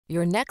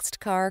Your next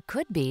car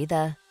could be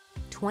the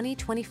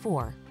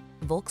 2024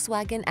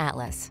 Volkswagen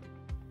Atlas.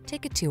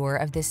 Take a tour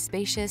of this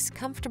spacious,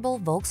 comfortable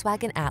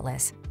Volkswagen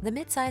Atlas, the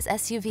midsize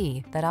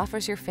SUV that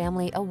offers your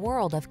family a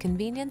world of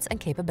convenience and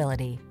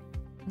capability.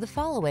 The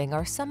following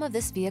are some of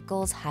this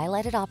vehicle's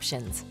highlighted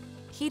options: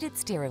 heated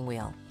steering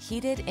wheel,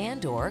 heated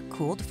and/or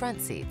cooled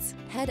front seats,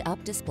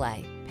 head-up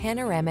display,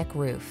 panoramic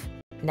roof,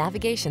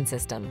 navigation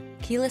system,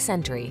 keyless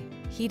entry,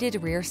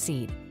 heated rear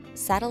seat,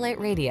 satellite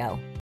radio,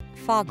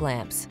 fog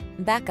lamps,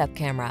 backup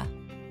camera.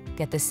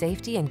 Get the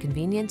safety and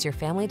convenience your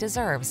family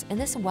deserves in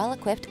this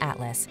well-equipped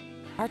Atlas.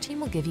 Our team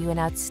will give you an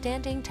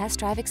outstanding test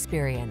drive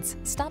experience.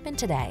 Stop in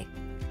today.